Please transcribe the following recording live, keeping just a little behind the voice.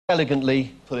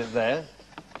Elegantly put it there.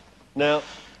 Now,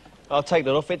 I'll take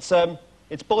that off.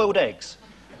 It's boiled eggs.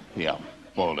 Yeah,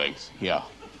 boiled eggs, yeah.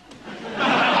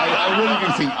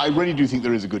 I really do think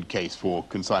there is a good case for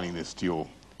consigning this to your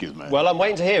gizmo. Well, I'm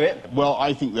waiting to hear it. Well,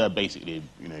 I think they're basically,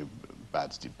 you know,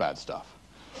 bad stuff. Bad stuff.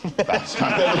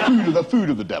 They're the food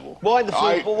of the devil. Why the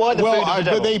food? Why the food of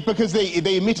the devil? Because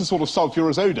they emit a sort of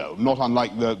sulphurous odour, not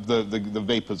unlike the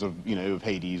vapours of, you know, of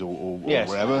Hades or yes.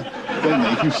 wherever. Don't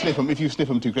they? If you sniff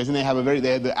them too close, and they have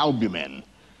they're the albumen.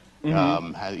 You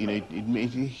know,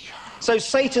 so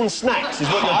Satan snacks is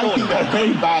what you're calling I think they're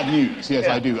very bad news. Yes,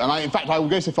 yeah. I do. And in fact, I will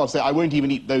go so far as to say I won't even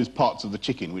eat those parts of the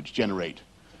chicken which generate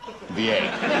the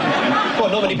egg. Well,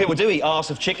 not many people do eat arse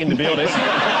of chicken, to be honest.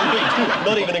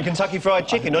 Not even in Kentucky Fried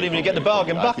Chicken, not even to get the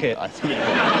bargain bucket. I think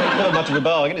not much of a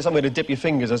bargain, it's somewhere to dip your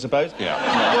fingers, I suppose. Yeah.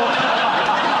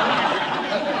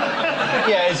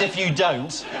 Yeah, as if you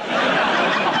don't.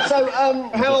 So,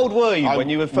 how old were you when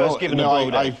you were first given a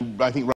boiled egg? I think